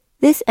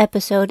This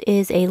episode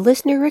is a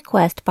listener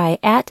request by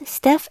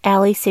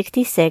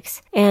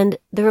 @StephAlley66, and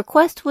the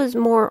request was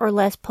more or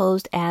less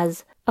posed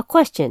as a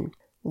question.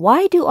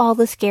 Why do all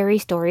the scary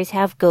stories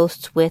have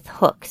ghosts with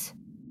hooks?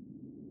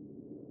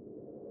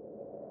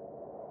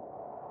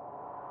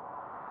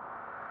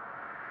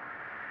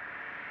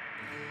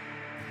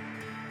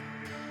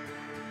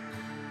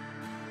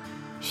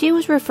 She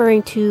was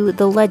referring to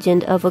the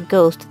legend of a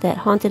ghost that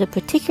haunted a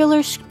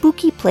particular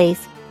spooky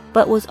place,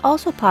 but was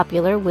also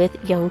popular with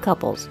young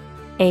couples.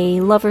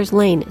 A lover's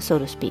lane, so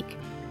to speak.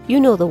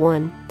 You know the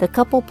one. The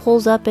couple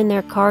pulls up in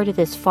their car to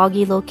this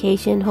foggy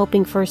location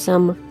hoping for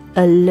some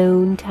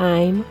alone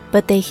time,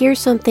 but they hear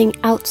something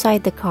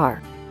outside the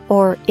car.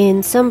 Or,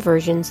 in some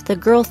versions, the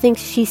girl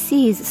thinks she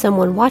sees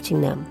someone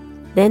watching them.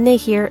 Then they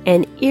hear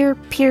an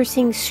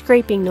ear-piercing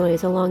scraping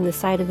noise along the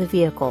side of the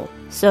vehicle.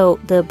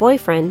 So the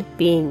boyfriend,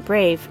 being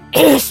brave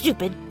and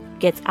stupid,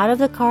 gets out of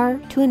the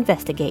car to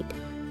investigate.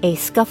 A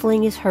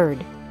scuffling is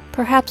heard,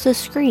 perhaps a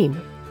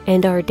scream,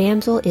 and our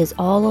damsel is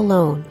all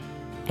alone,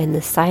 and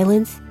the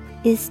silence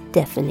is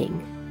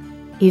deafening.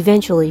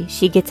 Eventually,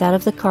 she gets out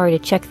of the car to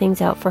check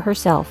things out for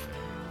herself.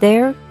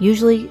 There,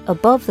 usually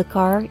above the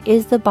car,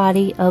 is the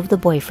body of the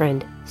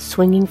boyfriend,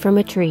 swinging from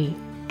a tree,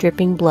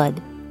 dripping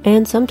blood,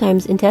 and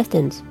sometimes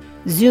intestines.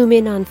 Zoom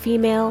in on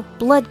female,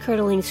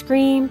 blood-curdling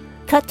scream,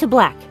 cut to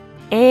black,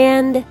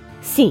 and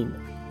scene.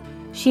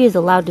 She is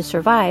allowed to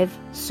survive,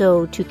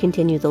 so to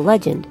continue the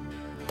legend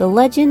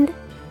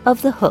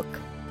of the hook.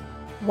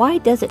 Why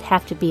does it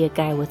have to be a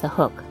guy with a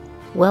hook?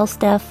 Well,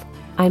 Steph,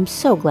 I'm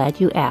so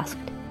glad you asked.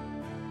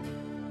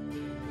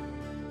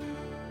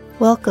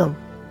 Welcome.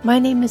 My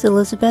name is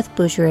Elizabeth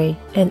Bougeret,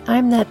 and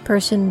I'm that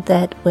person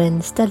that,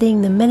 when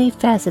studying the many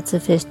facets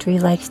of history,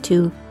 likes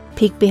to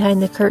peek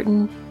behind the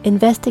curtain,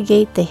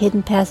 investigate the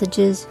hidden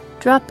passages,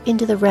 drop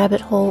into the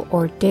rabbit hole,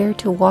 or dare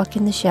to walk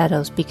in the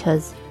shadows,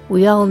 because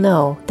we all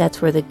know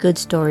that's where the good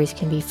stories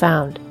can be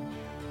found.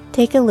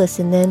 Take a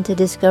listen then to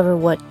discover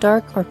what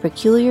dark or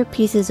peculiar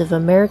pieces of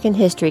American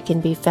history can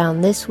be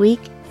found this week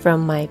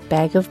from my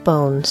bag of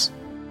bones.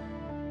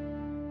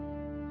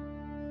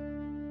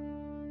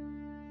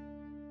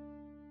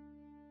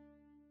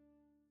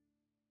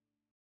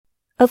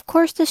 Of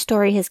course, the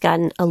story has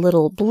gotten a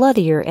little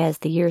bloodier as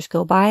the years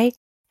go by,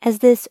 as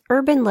this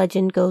urban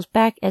legend goes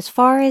back as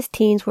far as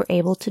teens were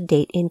able to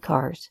date in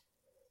cars.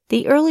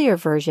 The earlier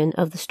version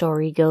of the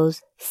story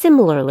goes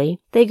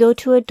similarly. They go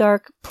to a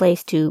dark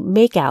place to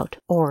make out,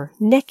 or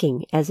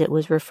necking as it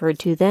was referred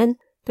to then.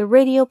 The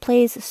radio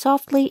plays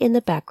softly in the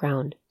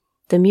background.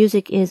 The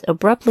music is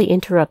abruptly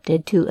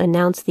interrupted to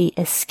announce the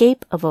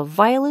escape of a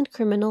violent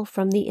criminal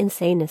from the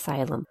insane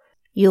asylum.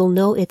 You'll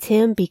know it's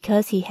him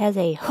because he has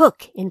a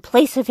hook in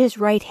place of his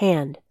right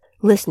hand.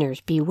 Listeners,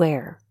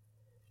 beware.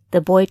 The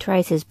boy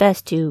tries his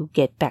best to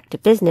get back to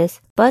business,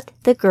 but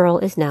the girl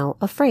is now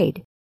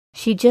afraid.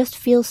 She just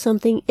feels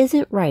something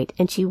isn't right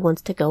and she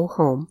wants to go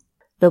home.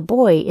 The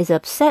boy is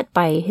upset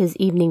by his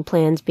evening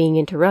plans being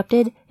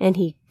interrupted, and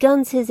he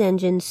guns his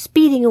engine,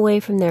 speeding away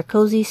from their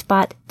cozy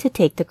spot to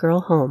take the girl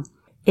home.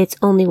 It's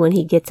only when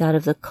he gets out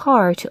of the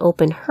car to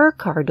open her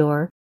car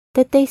door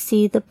that they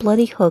see the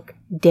bloody hook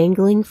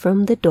dangling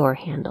from the door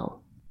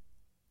handle.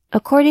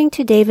 According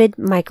to David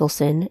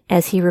Michelson,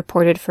 as he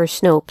reported for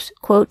Snopes,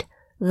 quote,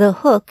 "The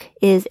hook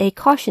is a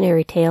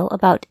cautionary tale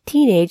about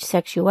teenage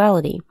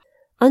sexuality.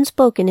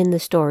 Unspoken in the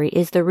story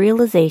is the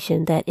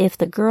realization that if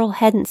the girl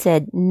hadn't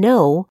said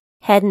no,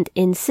 hadn't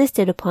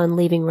insisted upon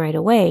leaving right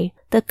away,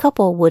 the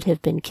couple would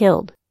have been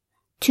killed.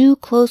 2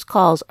 close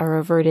calls are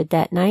averted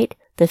that night,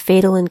 the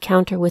fatal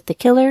encounter with the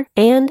killer,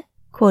 and,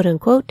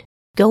 quote-unquote,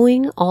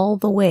 going all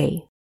the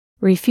way.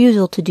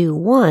 Refusal to do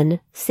one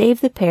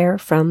saved the pair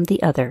from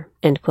the other,"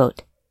 end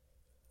quote.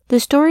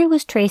 The story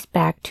was traced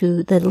back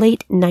to the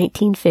late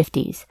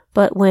 1950s,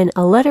 but when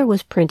a letter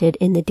was printed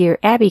in the Dear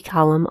Abby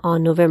column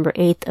on November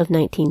 8th of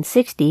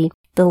 1960,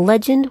 the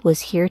legend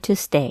was here to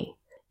stay.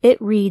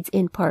 It reads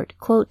in part,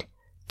 quote,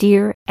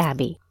 "Dear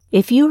Abby,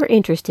 if you are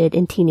interested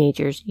in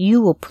teenagers, you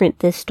will print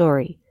this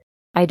story.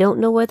 I don't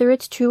know whether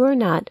it's true or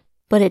not,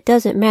 but it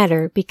doesn't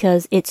matter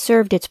because it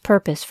served its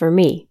purpose for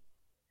me."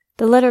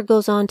 The letter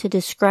goes on to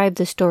describe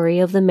the story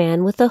of the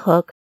man with the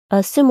hook,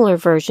 a similar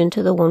version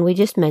to the one we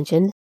just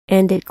mentioned,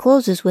 and it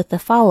closes with the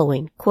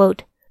following,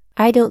 quote,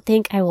 "I don't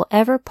think I will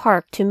ever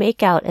park to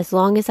make out as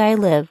long as I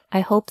live. I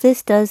hope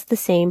this does the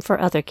same for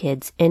other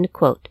kids," end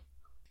quote.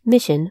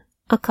 Mission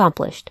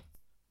accomplished.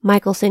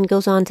 Michelson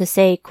goes on to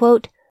say,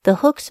 quote, "The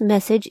hook's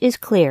message is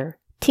clear.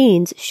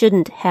 Teens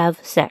shouldn't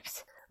have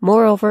sex.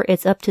 Moreover,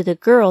 it's up to the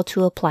girl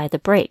to apply the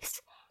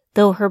brakes.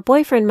 Though her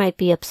boyfriend might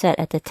be upset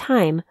at the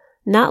time,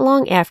 not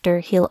long after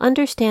he'll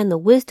understand the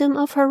wisdom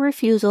of her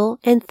refusal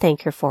and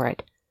thank her for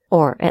it.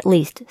 Or at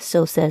least,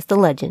 so says the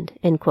legend,"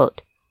 end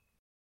quote.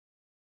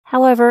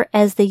 However,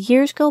 as the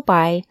years go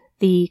by,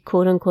 the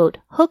quote-unquote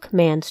hook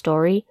man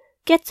story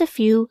gets a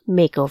few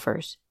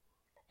makeovers.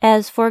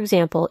 As, for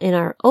example, in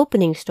our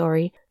opening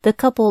story, the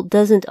couple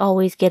doesn't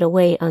always get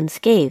away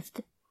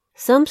unscathed.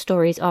 Some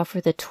stories offer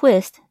the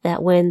twist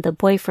that when the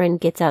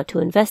boyfriend gets out to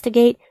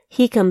investigate,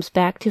 he comes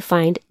back to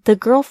find the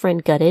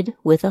girlfriend gutted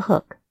with a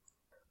hook.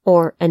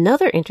 Or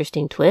another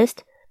interesting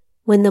twist,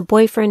 when the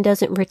boyfriend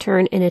doesn't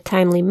return in a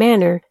timely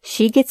manner,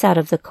 she gets out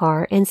of the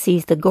car and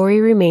sees the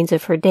gory remains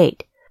of her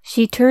date.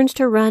 She turns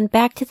to run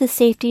back to the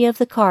safety of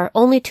the car,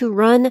 only to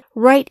run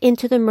right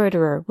into the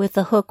murderer with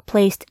the hook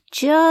placed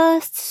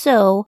just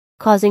so,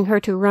 causing her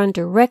to run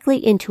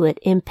directly into it,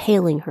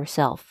 impaling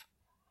herself.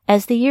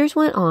 As the years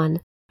went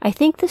on, I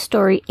think the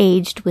story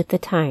aged with the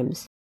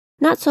times.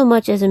 Not so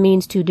much as a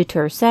means to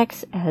deter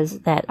sex, as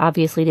that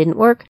obviously didn't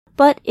work,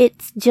 but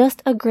it's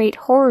just a great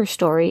horror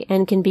story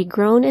and can be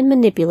grown and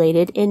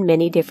manipulated in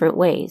many different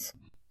ways.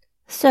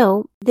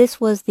 So, this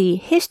was the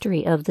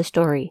history of the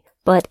story,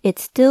 but it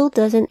still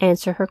doesn't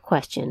answer her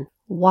question.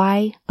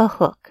 Why a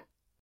hook?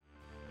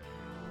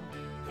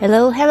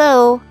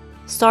 Hello!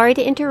 Sorry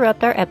to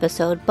interrupt our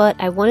episode, but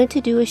I wanted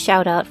to do a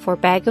shout out for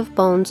Bag of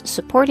Bones'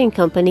 supporting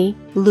company,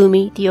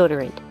 Lume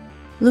Deodorant.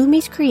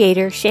 Lume's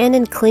creator,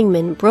 Shannon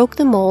Klingman, broke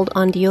the mold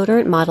on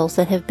deodorant models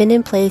that have been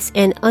in place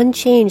and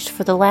unchanged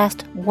for the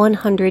last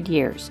 100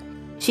 years.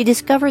 She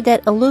discovered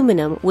that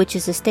aluminum, which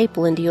is a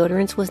staple in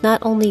deodorants, was not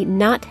only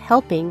not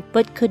helping,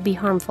 but could be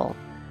harmful.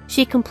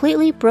 She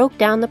completely broke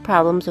down the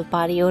problems of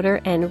body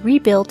odor and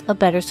rebuilt a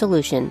better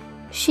solution.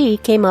 She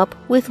came up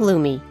with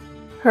Lume.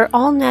 Her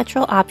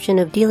all-natural option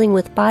of dealing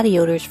with body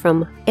odors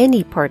from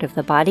any part of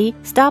the body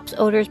stops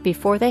odors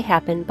before they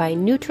happen by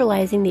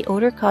neutralizing the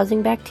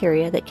odor-causing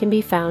bacteria that can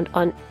be found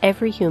on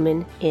every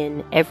human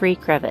in every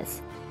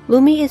crevice.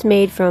 Lume is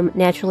made from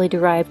naturally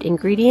derived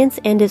ingredients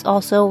and is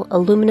also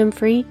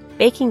aluminum-free,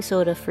 baking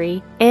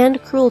soda-free,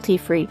 and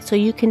cruelty-free, so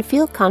you can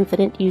feel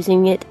confident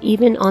using it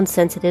even on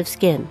sensitive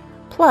skin.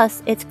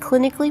 Plus, it's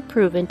clinically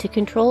proven to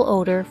control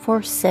odor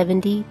for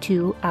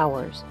 72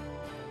 hours.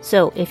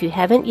 So, if you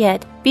haven't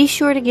yet, be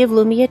sure to give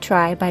Lume a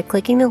try by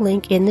clicking the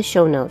link in the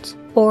show notes.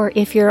 Or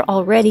if you're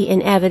already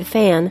an avid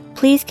fan,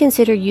 please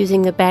consider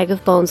using the Bag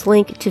of Bones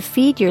link to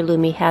feed your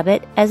Lume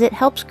habit, as it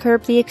helps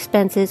curb the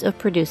expenses of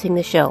producing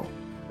the show.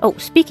 Oh,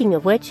 speaking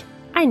of which,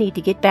 I need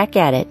to get back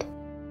at it.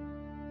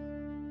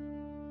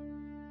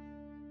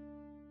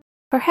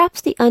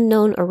 Perhaps the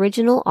unknown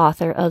original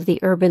author of the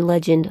urban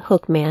legend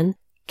Hookman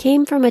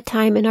came from a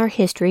time in our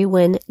history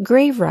when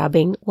grave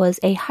robbing was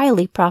a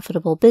highly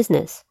profitable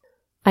business.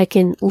 I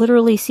can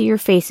literally see your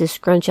faces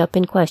scrunch up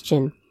in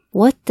question.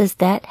 What does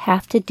that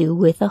have to do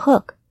with a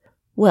hook?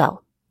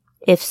 Well,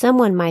 if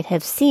someone might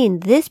have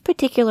seen this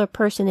particular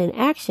person in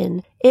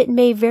action, it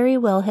may very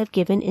well have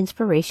given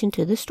inspiration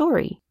to the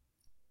story.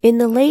 In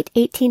the late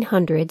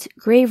 1800s,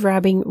 grave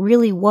robbing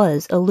really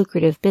was a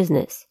lucrative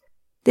business.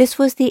 This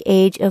was the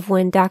age of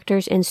when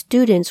doctors and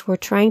students were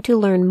trying to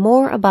learn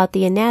more about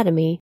the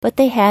anatomy, but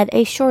they had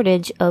a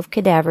shortage of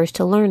cadavers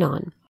to learn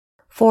on.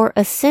 For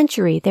a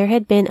century, there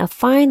had been a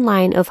fine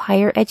line of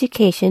higher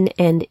education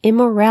and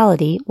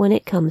immorality when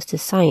it comes to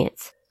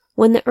science.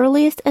 When the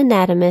earliest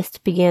anatomists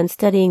began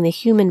studying the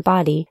human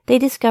body, they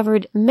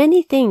discovered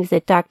many things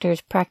that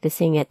doctors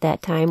practicing at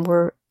that time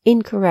were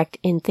incorrect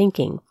in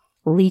thinking.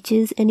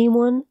 Leeches,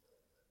 anyone?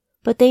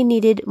 But they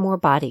needed more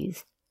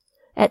bodies.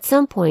 At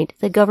some point,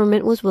 the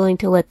government was willing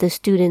to let the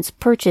students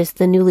purchase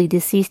the newly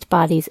deceased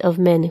bodies of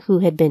men who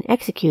had been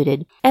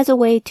executed as a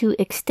way to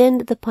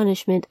extend the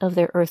punishment of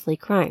their earthly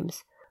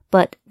crimes.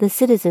 But the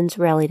citizens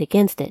rallied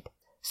against it.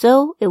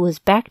 So it was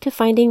back to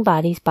finding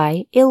bodies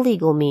by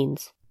illegal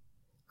means.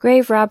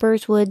 Grave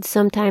robbers would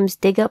sometimes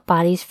dig up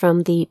bodies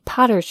from the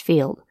potter's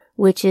field,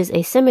 which is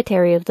a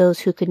cemetery of those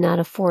who could not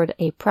afford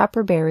a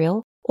proper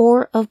burial,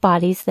 or of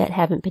bodies that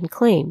haven't been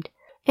claimed.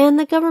 And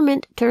the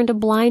government turned a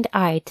blind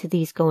eye to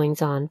these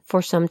goings-on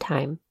for some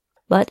time.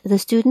 But the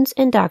students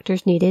and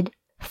doctors needed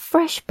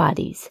fresh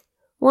bodies,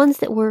 ones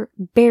that were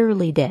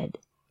barely dead,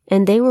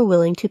 and they were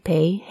willing to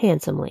pay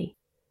handsomely.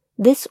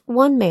 This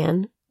one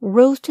man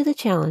rose to the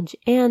challenge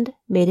and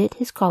made it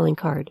his calling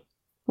card.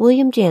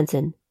 William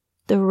Jansen,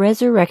 the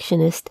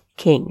Resurrectionist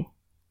King.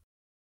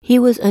 He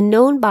was a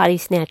known body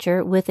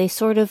snatcher with a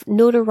sort of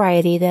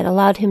notoriety that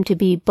allowed him to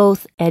be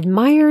both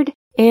admired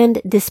and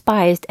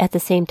despised at the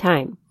same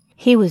time.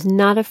 He was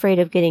not afraid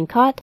of getting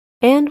caught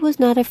and was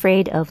not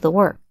afraid of the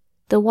work.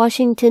 The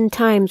Washington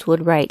Times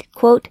would write,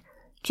 quote,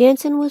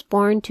 "Jansen was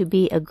born to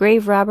be a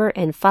grave robber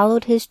and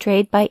followed his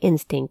trade by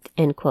instinct,"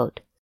 end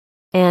quote.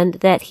 And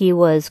that he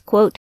was,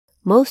 quote,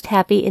 "most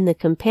happy in the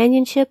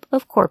companionship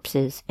of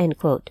corpses," end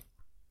quote.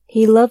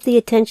 He loved the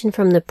attention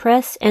from the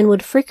press and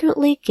would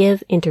frequently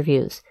give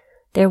interviews.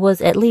 There was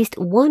at least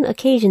one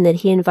occasion that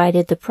he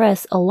invited the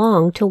press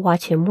along to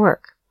watch him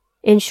work.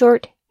 In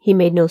short, he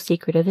made no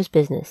secret of his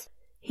business.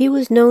 He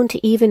was known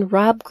to even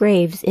rob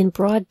graves in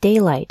broad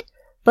daylight,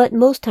 but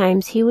most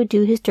times he would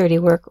do his dirty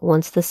work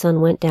once the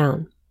sun went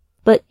down.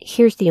 But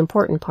here's the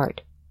important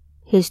part.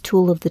 His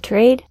tool of the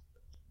trade?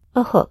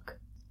 A hook.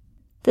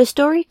 The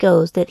story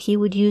goes that he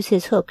would use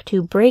his hook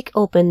to break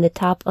open the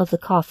top of the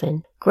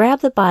coffin, grab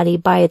the body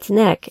by its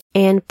neck,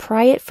 and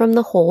pry it from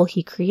the hole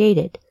he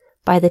created.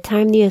 By the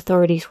time the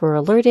authorities were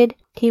alerted,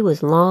 he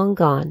was long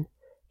gone.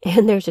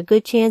 and there's a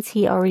good chance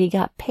he already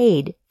got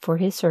paid for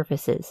his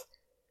services.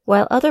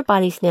 While other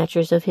body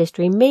snatchers of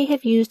history may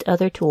have used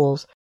other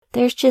tools,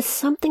 there's just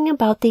something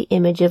about the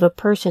image of a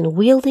person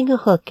wielding a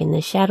hook in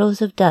the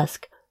shadows of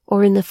dusk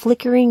or in the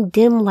flickering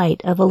dim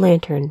light of a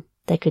lantern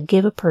that could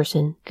give a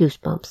person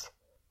goosebumps.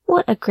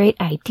 What a great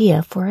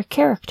idea for a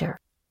character!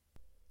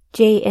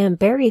 J.M.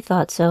 Barrie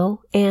thought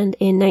so, and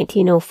in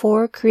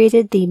 1904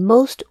 created the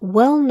most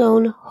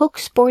well-known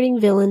hook-sporting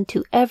villain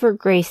to ever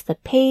grace the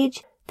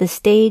page, the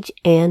stage,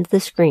 and the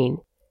screen,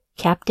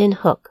 Captain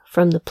Hook,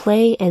 from the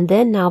play and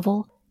then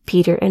novel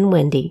Peter and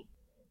Wendy.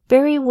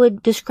 Barrie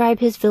would describe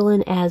his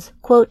villain as,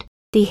 quote,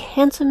 "the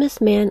handsomest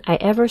man I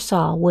ever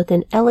saw with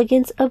an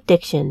elegance of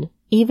diction,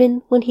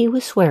 even when he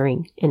was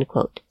swearing," end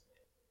quote.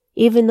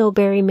 Even though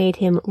Barrie made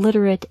him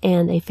literate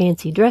and a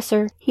fancy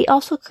dresser, he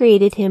also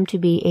created him to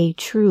be a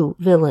true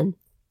villain.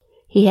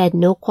 He had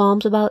no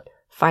qualms about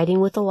fighting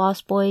with the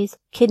Lost Boys,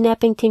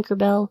 kidnapping Tinker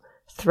Bell,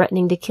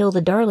 threatening to kill the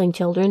Darling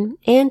children,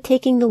 and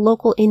taking the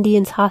local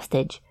Indians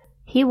hostage.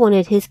 He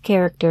wanted his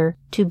character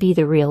to be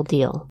the real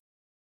deal.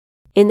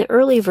 In the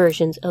early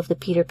versions of the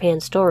Peter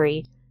Pan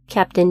story,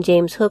 Captain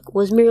James Hook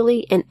was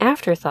merely an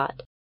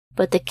afterthought,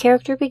 but the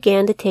character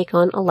began to take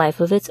on a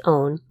life of its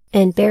own,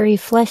 and Barrie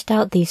fleshed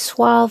out the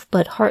suave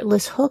but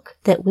heartless Hook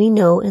that we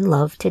know and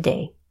love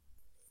today.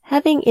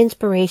 Having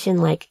inspiration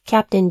like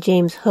Captain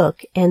James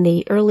Hook and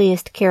the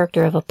earliest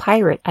character of a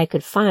pirate I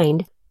could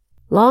find,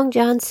 Long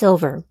John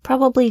Silver,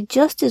 probably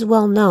just as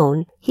well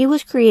known, he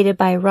was created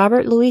by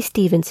Robert Louis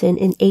Stevenson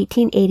in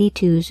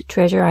 1882's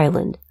Treasure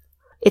Island.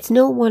 It's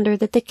no wonder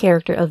that the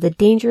character of the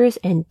dangerous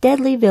and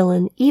deadly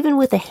villain, even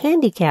with a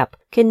handicap,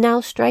 can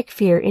now strike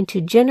fear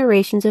into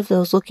generations of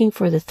those looking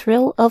for the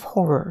thrill of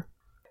horror.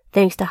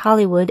 Thanks to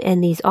Hollywood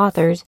and these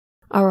authors,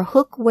 our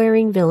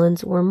hook-wearing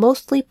villains were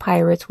mostly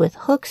pirates with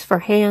hooks for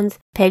hands,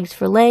 pegs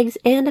for legs,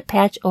 and a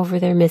patch over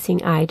their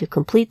missing eye to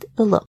complete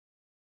the look.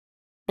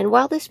 And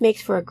while this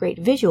makes for a great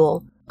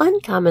visual,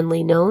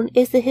 uncommonly known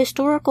is the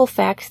historical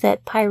facts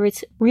that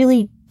pirates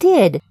really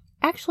did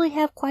actually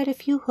have quite a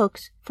few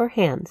hooks for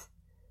hands.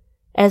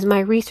 As my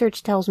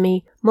research tells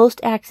me, most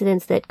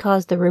accidents that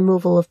caused the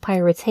removal of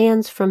pirates'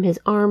 hands from his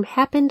arm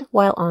happened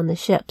while on the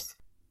ships,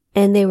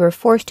 and they were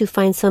forced to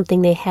find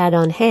something they had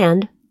on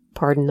hand,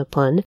 pardon the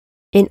pun,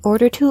 in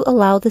order to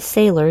allow the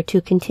sailor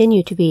to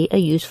continue to be a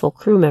useful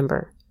crew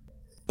member.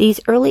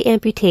 These early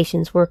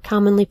amputations were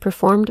commonly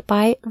performed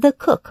by the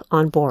cook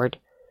on board,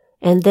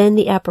 and then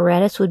the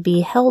apparatus would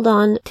be held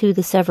on to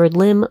the severed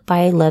limb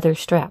by leather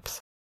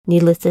straps.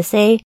 Needless to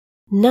say,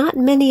 not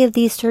many of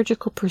these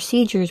surgical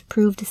procedures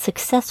proved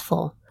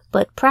successful,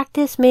 but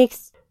practice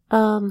makes,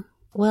 an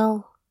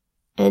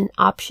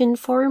option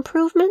for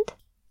improvement?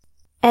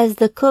 As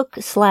the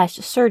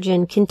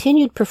cook/surgeon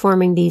continued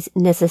performing these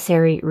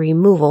necessary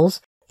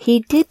removals, he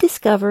did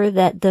discover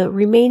that the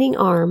remaining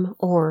arm,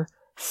 or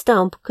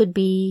stump, could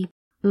be,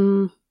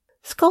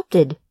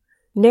 sculpted,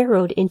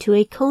 narrowed into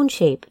a cone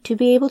shape to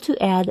be able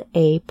to add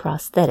a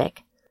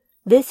prosthetic.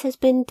 This has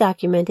been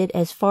documented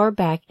as far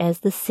back as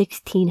the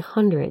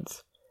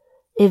 1600s.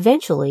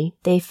 Eventually,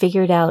 they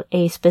figured out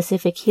a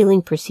specific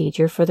healing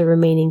procedure for the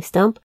remaining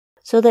stump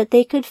so that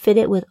they could fit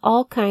it with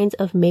all kinds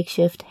of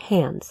makeshift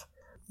hands.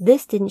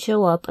 This didn't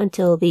show up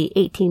until the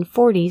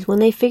 1840s when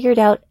they figured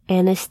out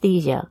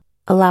anesthesia,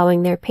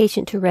 allowing their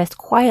patient to rest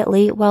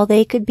quietly while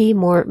they could be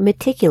more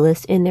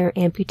meticulous in their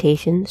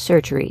amputation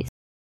surgeries.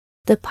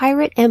 The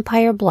Pirate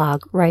Empire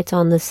blog writes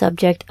on the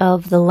subject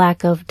of the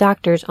lack of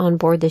doctors on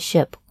board the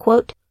ship,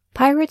 quote,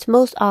 "Pirates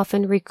most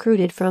often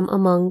recruited from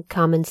among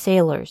common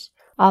sailors.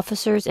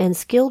 Officers and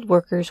skilled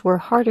workers were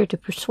harder to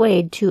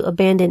persuade to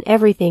abandon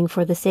everything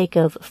for the sake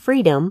of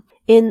freedom.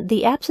 In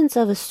the absence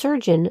of a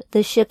surgeon,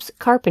 the ship's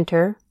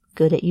carpenter,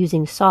 good at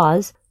using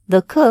saws,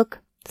 the cook,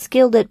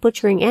 skilled at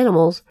butchering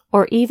animals,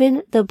 or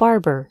even the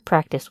barber,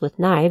 practiced with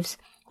knives,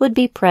 would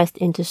be pressed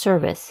into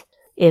service.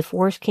 If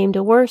worse came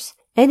to worse,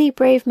 any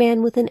brave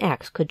man with an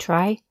axe could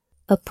try.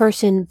 A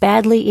person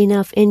badly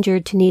enough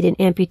injured to need an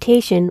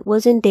amputation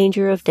was in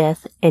danger of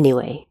death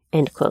anyway."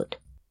 End quote.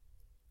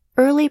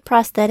 Early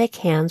prosthetic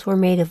hands were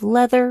made of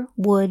leather,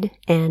 wood,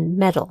 and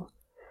metal,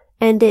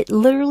 and it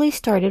literally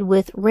started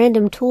with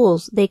random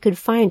tools they could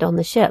find on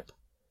the ship.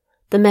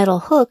 The metal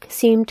hook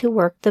seemed to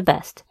work the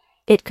best.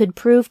 It could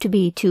prove to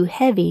be too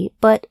heavy,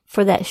 but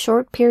for that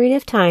short period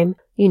of time,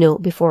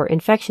 before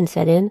infection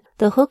set in,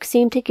 the hook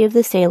seemed to give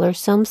the sailor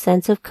some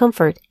sense of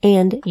comfort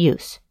and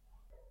use.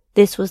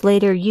 This was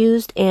later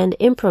used and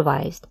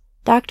improvised.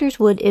 Doctors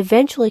would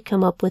eventually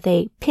come up with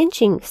a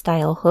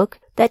pinching-style hook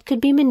that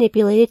could be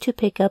manipulated to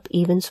pick up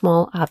even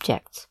small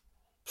objects.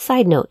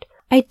 Side note,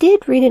 I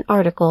did read an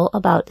article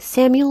about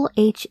Samuel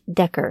H.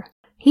 Decker.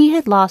 He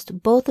had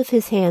lost both of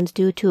his hands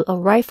due to a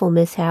rifle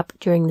mishap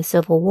during the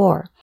Civil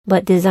War,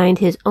 but designed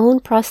his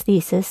own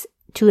prosthesis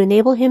to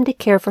enable him to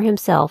care for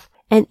himself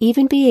and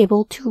even be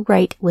able to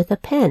write with a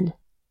pen.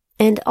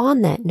 And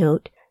on that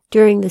note,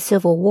 during the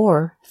Civil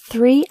War,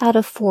 3 out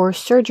of 4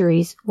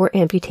 surgeries were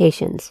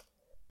amputations.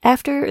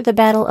 After the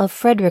Battle of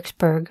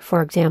Fredericksburg,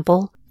 for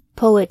example,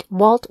 Poet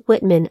Walt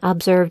Whitman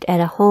observed at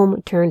a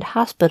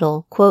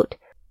home-turned-hospital, quote,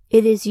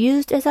 "It is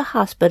used as a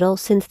hospital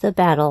since the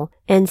battle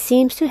and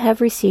seems to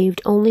have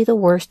received only the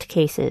worst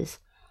cases.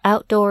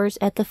 Outdoors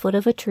at the foot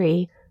of a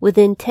tree,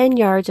 within 10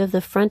 yards of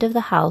the front of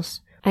the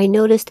house, I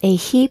noticed a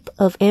heap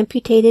of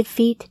amputated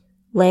feet,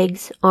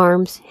 legs,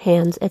 arms,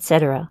 hands,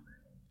 etc.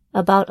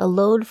 About a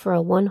load for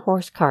a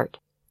one-horse cart.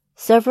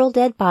 Several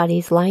dead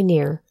bodies lie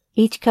near,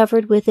 each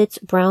covered with its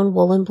brown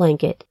woolen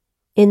blanket.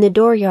 In the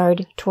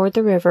dooryard toward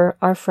the river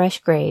are fresh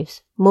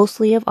graves,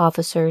 mostly of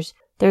officers,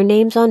 their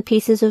names on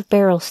pieces of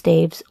barrel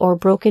staves or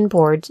broken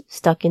boards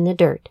stuck in the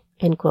dirt."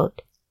 End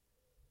quote.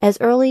 As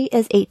early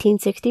as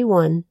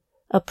 1861,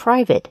 a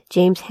private,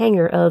 James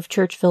Hanger of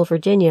Churchville,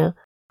 Virginia,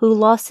 who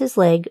lost his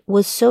leg,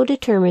 was so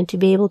determined to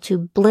be able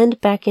to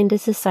blend back into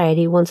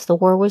society once the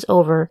war was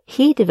over,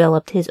 he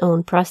developed his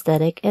own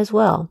prosthetic as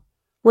well.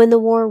 When the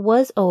war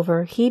was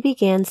over, he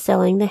began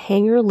selling the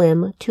Hanger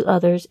limb to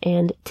others,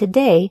 and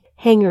today,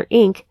 Hanger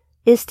Inc.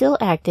 is still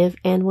active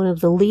and one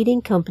of the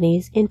leading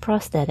companies in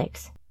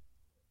prosthetics.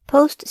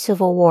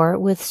 Post-Civil War,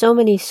 with so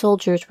many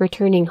soldiers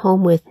returning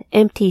home with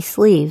empty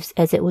sleeves,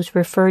 as it was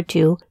referred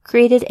to,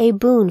 created a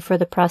boon for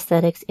the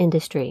prosthetics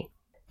industry.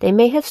 They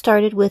may have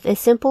started with a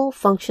simple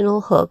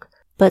functional hook,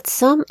 but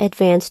some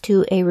advanced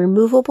to a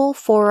removable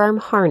forearm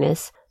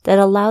harness that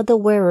allowed the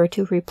wearer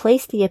to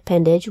replace the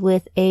appendage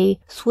with a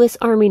Swiss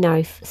Army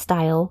knife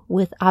style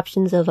with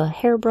options of a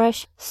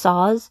hairbrush,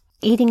 saws,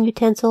 eating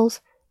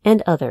utensils,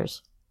 and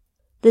others.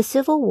 The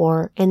Civil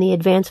War and the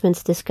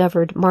advancements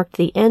discovered marked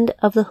the end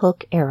of the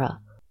hook era.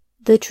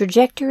 The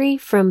trajectory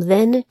from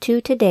then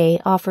to today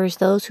offers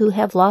those who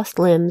have lost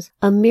limbs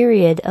a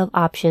myriad of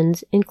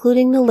options,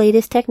 including the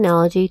latest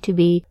technology to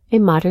be a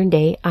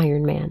modern-day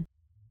Iron Man.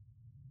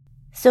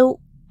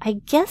 So,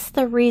 I guess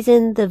the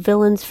reason the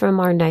villains from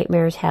our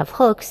nightmares have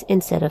hooks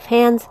instead of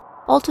hands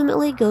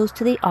ultimately goes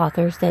to the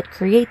authors that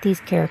create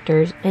these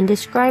characters and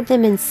describe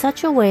them in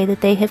such a way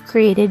that they have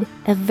created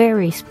a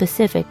very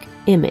specific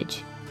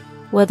image.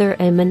 Whether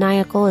a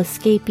maniacal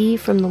escapee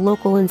from the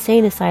local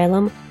insane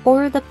asylum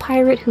or the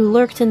pirate who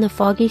lurks in the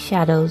foggy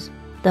shadows,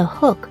 the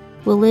hook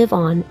will live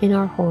on in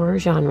our horror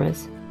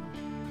genres.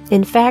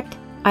 In fact,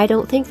 I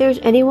don't think there's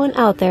anyone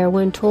out there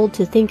when told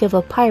to think of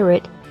a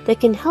pirate that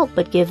can help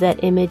but give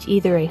that image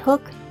either a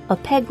hook, a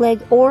peg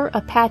leg, or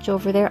a patch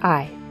over their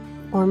eye.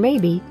 Or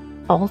maybe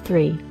all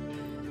three.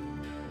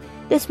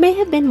 This may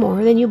have been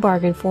more than you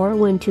bargained for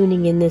when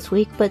tuning in this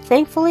week, but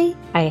thankfully,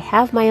 I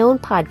have my own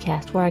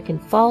podcast where I can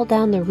fall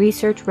down the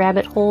research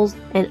rabbit holes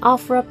and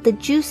offer up the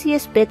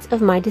juiciest bits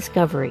of my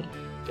discovery.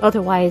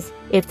 Otherwise,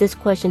 if this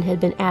question had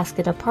been asked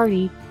at a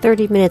party,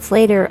 30 minutes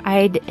later,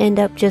 I'd end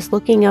up just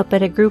looking up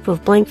at a group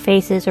of blank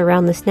faces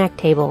around the snack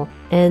table,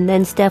 and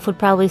then Steph would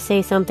probably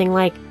say something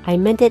like, "I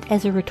meant it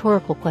as a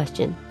rhetorical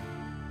question."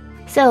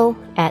 So,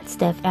 at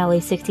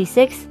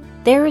StephAlley66,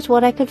 there is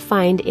what I could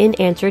find in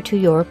answer to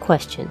your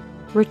question,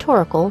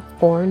 rhetorical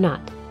or not.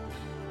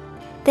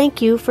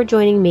 Thank you for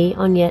joining me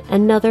on yet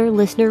another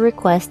listener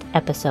request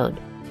episode.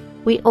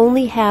 We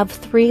only have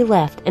 3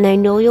 left, and I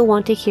know you'll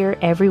want to hear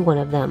every one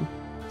of them.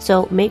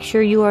 So make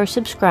sure you are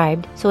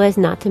subscribed so as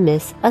not to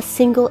miss a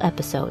single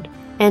episode.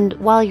 And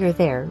while you're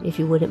there, if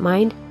you wouldn't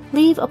mind,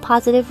 leave a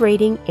positive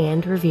rating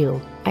and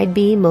review. I'd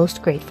be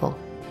most grateful.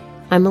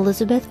 I'm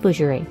Elizabeth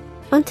Bougeret.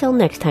 Until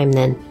next time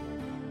then.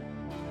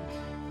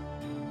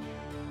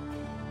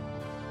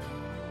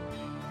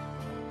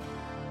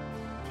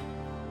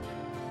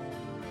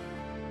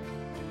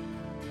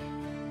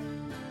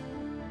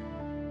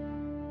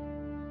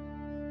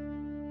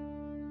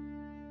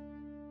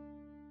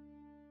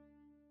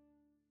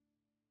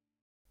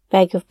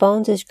 Bag of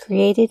Bones is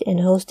created and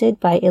hosted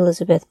by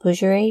Elizabeth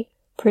Bougeret,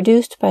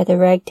 produced by the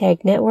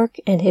Ragtag Network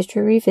and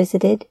History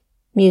Revisited,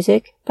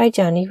 music by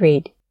Johnny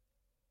Reed.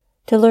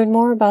 To learn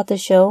more about the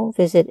show,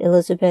 visit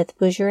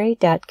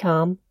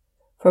elizabethbougeret.com.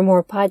 For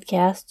more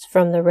podcasts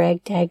from the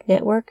Ragtag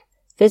Network,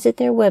 visit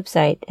their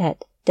website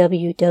at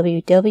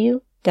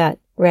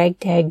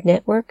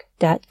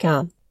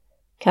www.ragtagnetwork.com.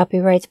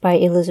 Copyrights by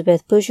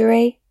Elizabeth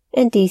Bougeret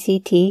and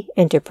DCT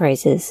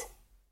Enterprises.